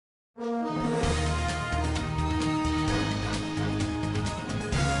Legal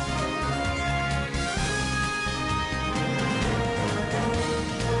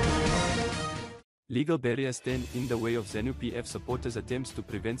barriers stand in the way of Zanu PF supporters' attempts to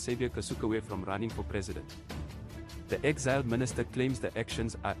prevent Xavier Kasukawe from running for president. The exiled minister claims the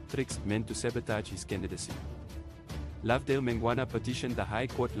actions are tricks meant to sabotage his candidacy. Lovedale Mngwana petitioned the High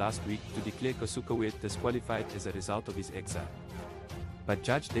Court last week to declare Kasukawe disqualified as a result of his exile. But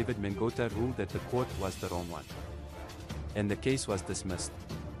Judge David Mngagwa ruled that the court was the wrong one, and the case was dismissed.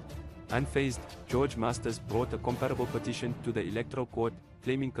 Unfazed, George Masters brought a comparable petition to the Electoral Court,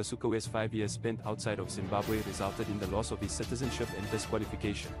 claiming Kasukawe's 5 years spent outside of Zimbabwe resulted in the loss of his citizenship and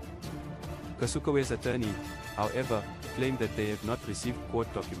disqualification. Kasukawe's attorney, however, claimed that they have not received court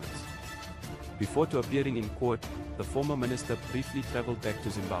documents. Before appearing in court, the former minister briefly traveled back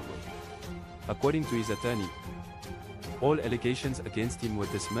to Zimbabwe. According to his attorney, all allegations against him were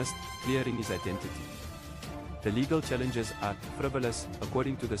dismissed, clearing his identity. The legal challenges are frivolous,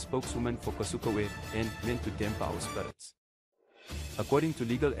 according to the spokeswoman for Kasukawe, and meant to dampen our spirits. According to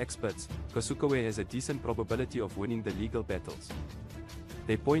legal experts, Kasukawe has a decent probability of winning the legal battles.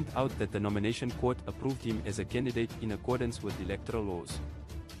 They point out that the nomination court approved him as a candidate in accordance with electoral laws.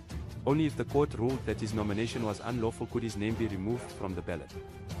 Only if the court ruled that his nomination was unlawful could his name be removed from the ballot.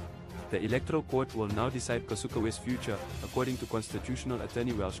 The Electoral Court will now decide Kasukawe's future, according to constitutional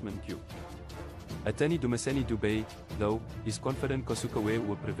attorney Welshman Q. Attorney Dumisani Dubey, though, is confident Kasukawe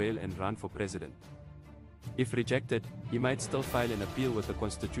will prevail and run for president. If rejected, he might still file an appeal with the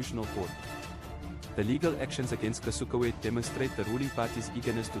Constitutional Court. The legal actions against Kasukawe demonstrate the ruling party's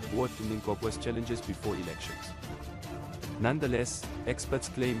eagerness to thwart Mnangagwa's challenges before elections. Nonetheless, experts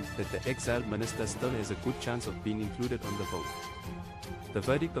claim that the exiled minister still has a good chance of being included on the vote. The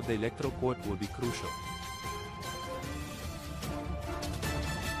verdict of the Electoral Court will be crucial.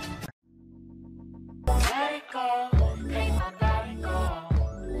 Let it go.